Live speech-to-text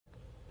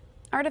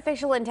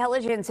Artificial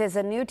intelligence is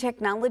a new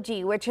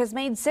technology which has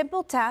made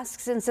simple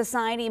tasks in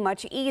society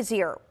much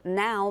easier.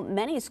 Now,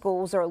 many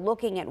schools are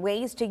looking at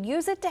ways to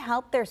use it to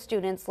help their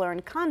students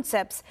learn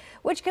concepts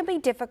which can be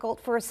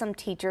difficult for some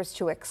teachers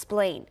to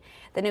explain.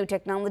 The new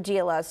technology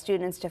allows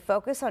students to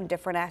focus on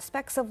different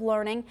aspects of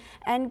learning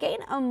and gain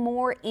a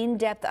more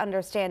in-depth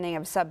understanding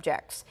of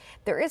subjects.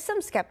 There is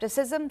some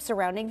skepticism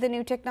surrounding the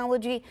new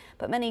technology,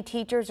 but many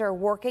teachers are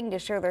working to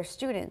show their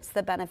students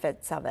the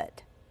benefits of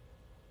it.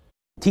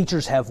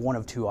 Teachers have one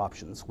of two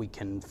options. We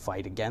can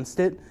fight against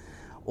it,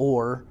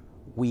 or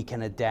we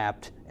can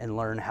adapt and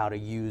learn how to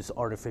use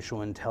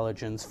artificial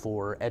intelligence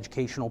for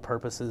educational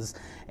purposes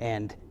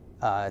and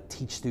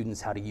teach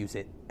students how to use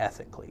it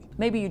ethically.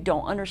 Maybe you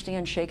don't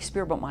understand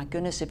Shakespeare, but my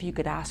goodness, if you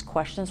could ask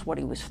questions what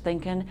he was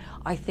thinking,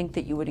 I think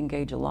that you would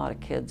engage a lot of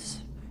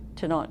kids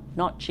to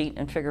not cheat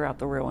and figure out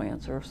the real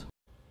answers.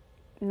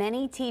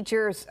 Many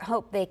teachers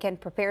hope they can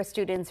prepare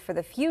students for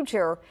the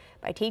future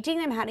by teaching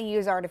them how to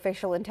use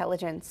artificial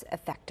intelligence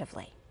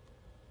effectively.